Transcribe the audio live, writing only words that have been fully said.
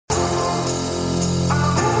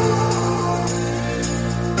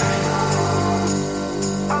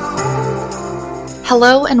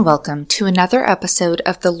Hello and welcome to another episode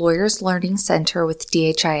of the Lawyers Learning Center with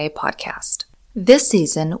DHIA podcast. This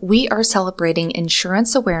season, we are celebrating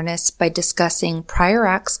insurance awareness by discussing prior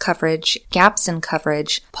acts coverage, gaps in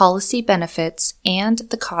coverage, policy benefits, and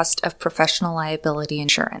the cost of professional liability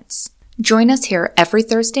insurance. Join us here every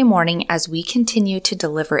Thursday morning as we continue to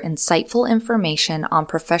deliver insightful information on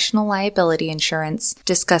professional liability insurance,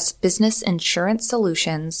 discuss business insurance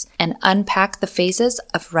solutions, and unpack the phases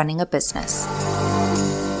of running a business.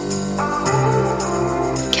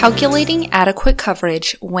 Calculating adequate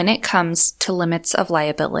coverage when it comes to limits of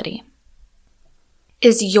liability.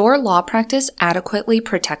 Is your law practice adequately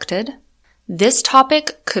protected? This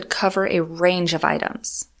topic could cover a range of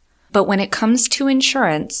items. But when it comes to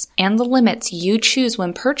insurance and the limits you choose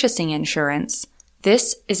when purchasing insurance,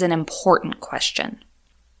 this is an important question.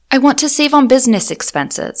 I want to save on business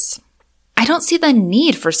expenses. I don't see the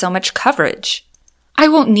need for so much coverage. I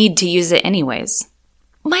won't need to use it anyways.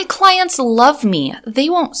 My clients love me. They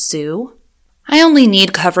won't sue. I only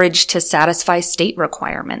need coverage to satisfy state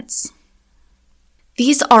requirements.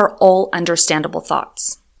 These are all understandable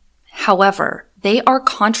thoughts. However, they are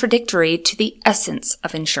contradictory to the essence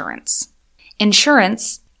of insurance.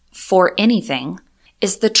 Insurance, for anything,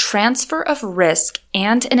 is the transfer of risk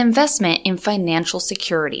and an investment in financial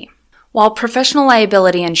security. While professional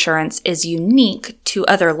liability insurance is unique to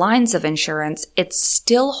other lines of insurance, it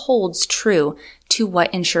still holds true to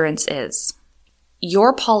what insurance is.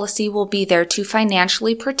 Your policy will be there to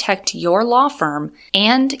financially protect your law firm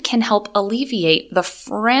and can help alleviate the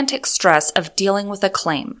frantic stress of dealing with a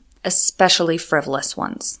claim, especially frivolous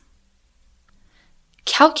ones.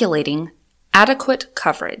 Calculating adequate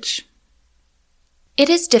coverage. It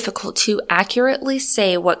is difficult to accurately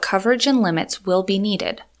say what coverage and limits will be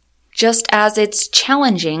needed, just as it's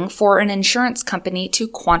challenging for an insurance company to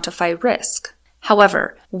quantify risk.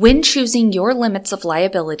 However, when choosing your limits of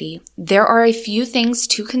liability, there are a few things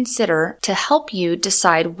to consider to help you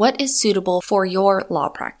decide what is suitable for your law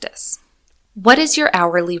practice. What is your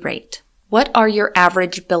hourly rate? What are your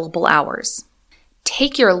average billable hours?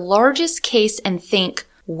 Take your largest case and think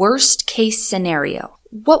worst case scenario.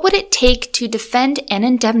 What would it take to defend and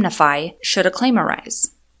indemnify should a claim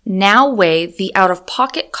arise? Now weigh the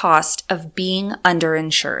out-of-pocket cost of being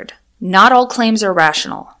underinsured. Not all claims are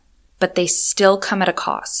rational, but they still come at a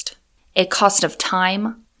cost of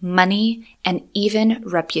time, money, and even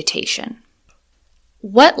reputation.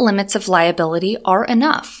 What limits of liability are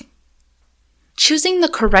enough? Choosing the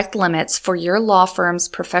correct limits for your law firm's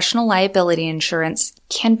professional liability insurance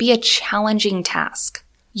can be a challenging task.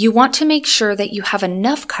 You want to make sure that you have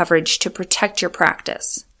enough coverage to protect your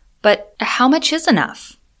practice. But how much is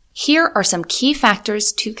enough? Here are some key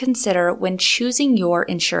factors to consider when choosing your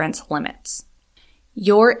insurance limits.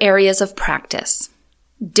 Your areas of practice.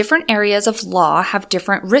 Different areas of law have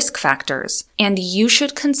different risk factors, and you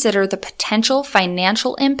should consider the potential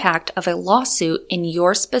financial impact of a lawsuit in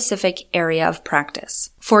your specific area of practice.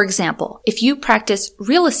 For example, if you practice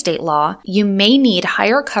real estate law, you may need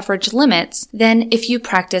higher coverage limits than if you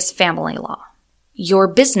practice family law. Your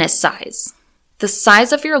business size. The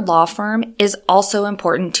size of your law firm is also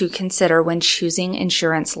important to consider when choosing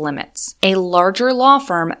insurance limits. A larger law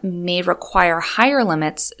firm may require higher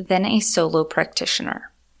limits than a solo practitioner.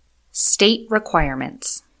 State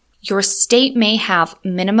requirements. Your state may have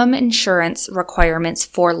minimum insurance requirements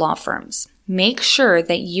for law firms. Make sure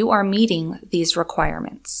that you are meeting these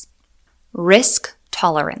requirements. Risk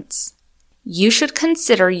tolerance. You should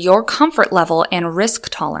consider your comfort level and risk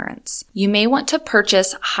tolerance. You may want to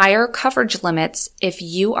purchase higher coverage limits if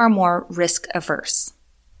you are more risk averse.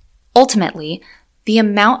 Ultimately, the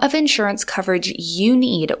amount of insurance coverage you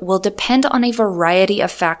need will depend on a variety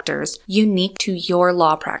of factors unique to your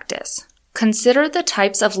law practice. Consider the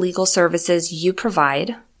types of legal services you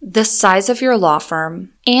provide, the size of your law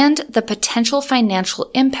firm, and the potential financial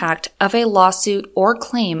impact of a lawsuit or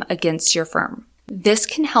claim against your firm. This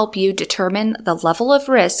can help you determine the level of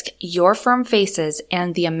risk your firm faces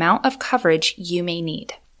and the amount of coverage you may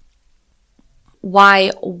need.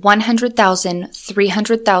 Why $100,000,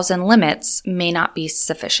 $300,000 limits may not be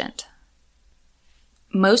sufficient.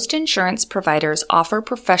 Most insurance providers offer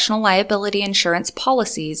professional liability insurance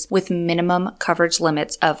policies with minimum coverage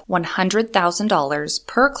limits of $100,000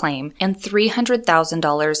 per claim and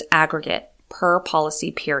 $300,000 aggregate per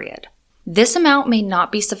policy period. This amount may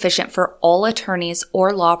not be sufficient for all attorneys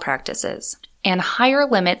or law practices, and higher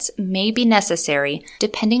limits may be necessary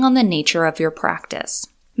depending on the nature of your practice.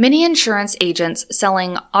 Many insurance agents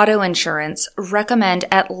selling auto insurance recommend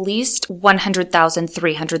at least $100,000,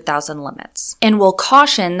 $300,000 limits and will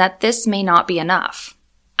caution that this may not be enough.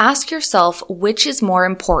 Ask yourself which is more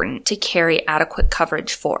important to carry adequate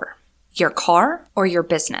coverage for, your car or your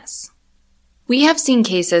business. We have seen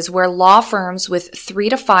cases where law firms with 3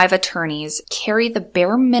 to 5 attorneys carry the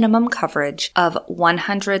bare minimum coverage of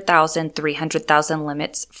 $100,000, $300,000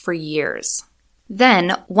 limits for years.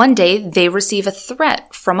 Then, one day, they receive a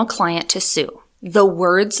threat from a client to sue. The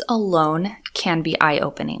words alone can be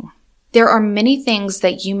eye-opening. There are many things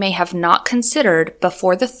that you may have not considered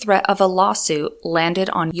before the threat of a lawsuit landed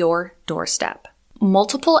on your doorstep.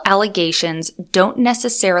 Multiple allegations don't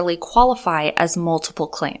necessarily qualify as multiple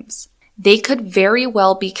claims. They could very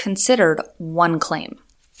well be considered one claim.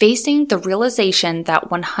 Facing the realization that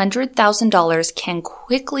 $100,000 can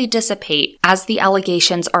quickly dissipate as the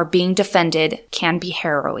allegations are being defended can be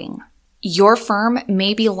harrowing. Your firm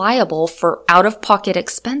may be liable for out-of-pocket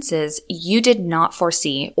expenses you did not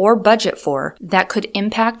foresee or budget for that could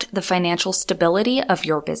impact the financial stability of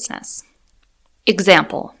your business.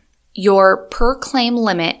 Example: your per-claim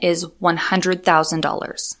limit is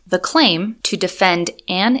 $100,000. The claim to defend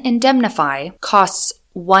and indemnify costs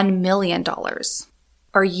 $1 million.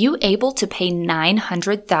 Are you able to pay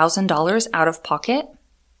 $900,000 out of pocket?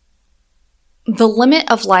 The limit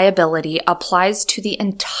of liability applies to the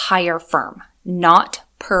entire firm, not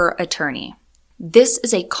per attorney. This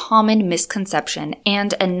is a common misconception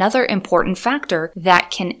and another important factor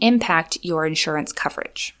that can impact your insurance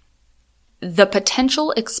coverage. The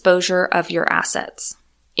potential exposure of your assets.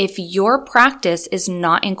 If your practice is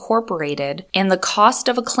not incorporated and the cost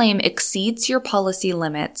of a claim exceeds your policy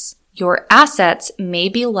limits, your assets may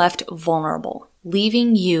be left vulnerable,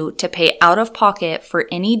 leaving you to pay out of pocket for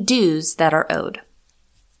any dues that are owed.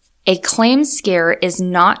 A claim scare is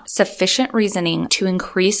not sufficient reasoning to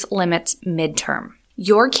increase limits midterm.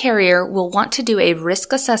 Your carrier will want to do a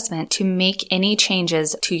risk assessment to make any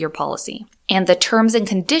changes to your policy, and the terms and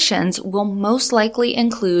conditions will most likely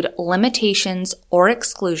include limitations or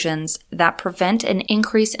exclusions that prevent an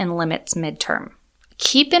increase in limits midterm.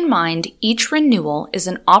 Keep in mind, each renewal is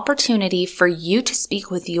an opportunity for you to speak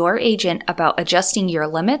with your agent about adjusting your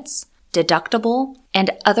limits, deductible, and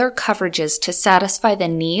other coverages to satisfy the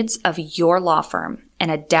needs of your law firm and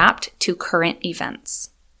adapt to current events.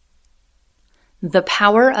 The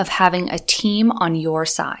power of having a team on your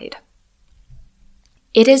side.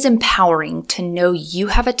 It is empowering to know you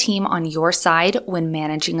have a team on your side when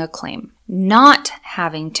managing a claim. Not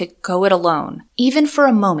having to go it alone, even for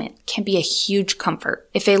a moment, can be a huge comfort.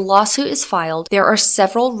 If a lawsuit is filed, there are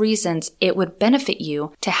several reasons it would benefit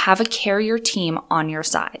you to have a carrier team on your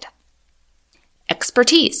side.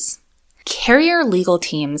 Expertise. Carrier legal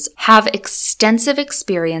teams have extensive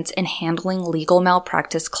experience in handling legal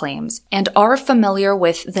malpractice claims and are familiar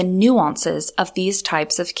with the nuances of these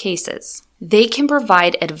types of cases. They can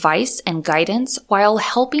provide advice and guidance while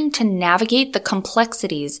helping to navigate the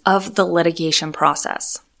complexities of the litigation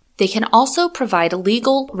process. They can also provide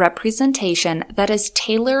legal representation that is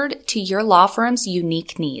tailored to your law firm's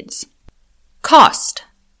unique needs. Cost.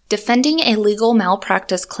 Defending a legal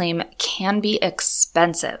malpractice claim can be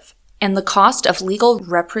expensive, and the cost of legal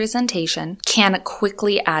representation can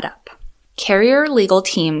quickly add up. Carrier legal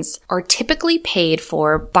teams are typically paid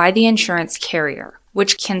for by the insurance carrier,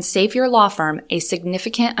 which can save your law firm a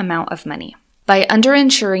significant amount of money. By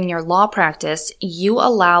underinsuring your law practice, you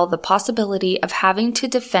allow the possibility of having to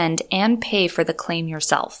defend and pay for the claim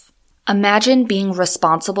yourself. Imagine being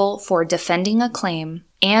responsible for defending a claim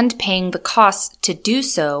and paying the costs to do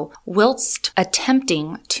so whilst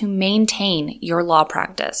attempting to maintain your law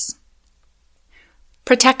practice.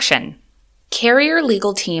 Protection. Carrier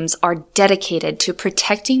legal teams are dedicated to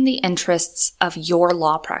protecting the interests of your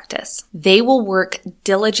law practice. They will work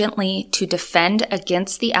diligently to defend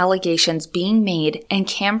against the allegations being made and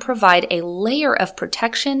can provide a layer of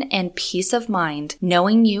protection and peace of mind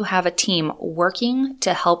knowing you have a team working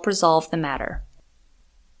to help resolve the matter.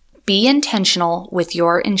 Be intentional with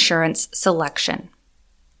your insurance selection.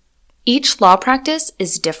 Each law practice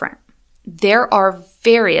is different. There are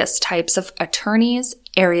various types of attorneys,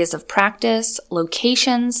 areas of practice,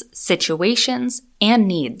 locations, situations, and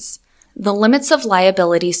needs. The limits of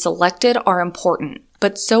liability selected are important,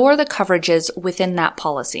 but so are the coverages within that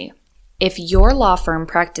policy. If your law firm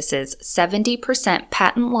practices 70%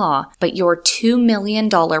 patent law, but your $2 million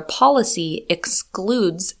policy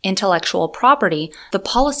excludes intellectual property, the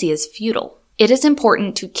policy is futile. It is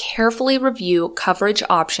important to carefully review coverage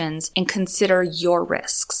options and consider your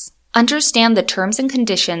risks. Understand the terms and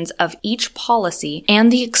conditions of each policy and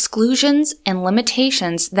the exclusions and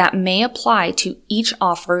limitations that may apply to each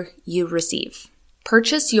offer you receive.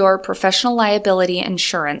 Purchase your professional liability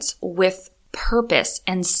insurance with purpose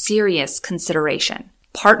and serious consideration.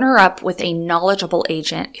 Partner up with a knowledgeable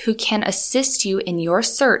agent who can assist you in your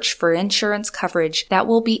search for insurance coverage that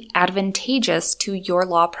will be advantageous to your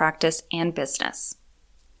law practice and business.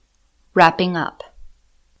 Wrapping up.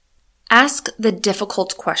 Ask the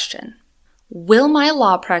difficult question. Will my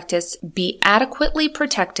law practice be adequately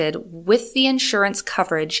protected with the insurance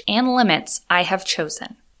coverage and limits I have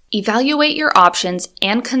chosen? Evaluate your options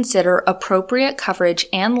and consider appropriate coverage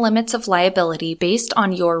and limits of liability based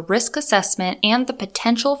on your risk assessment and the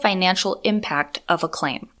potential financial impact of a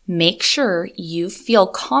claim. Make sure you feel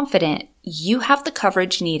confident you have the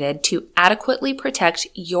coverage needed to adequately protect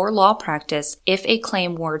your law practice if a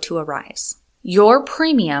claim were to arise. Your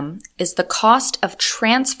premium is the cost of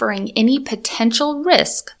transferring any potential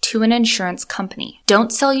risk to an insurance company.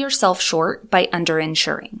 Don't sell yourself short by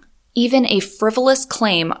underinsuring. Even a frivolous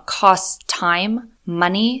claim costs time,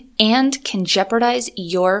 money, and can jeopardize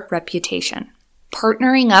your reputation.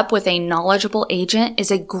 Partnering up with a knowledgeable agent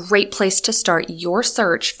is a great place to start your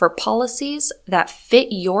search for policies that fit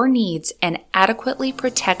your needs and adequately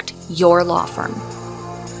protect your law firm.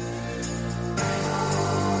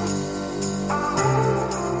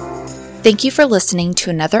 Thank you for listening to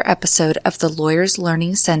another episode of the Lawyers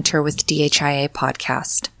Learning Center with DHIA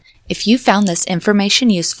podcast. If you found this information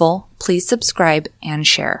useful, please subscribe and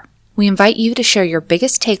share. We invite you to share your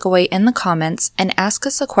biggest takeaway in the comments and ask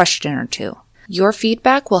us a question or two. Your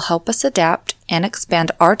feedback will help us adapt and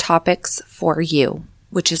expand our topics for you,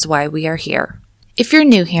 which is why we are here. If you're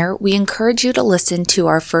new here, we encourage you to listen to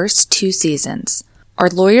our first 2 seasons. Our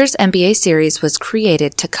Lawyers MBA series was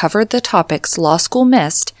created to cover the topics law school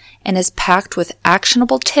missed and is packed with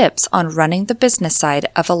actionable tips on running the business side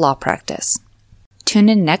of a law practice. Tune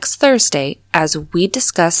in next Thursday as we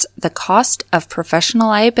discuss the cost of professional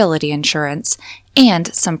liability insurance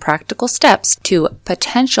and some practical steps to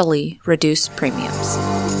potentially reduce premiums.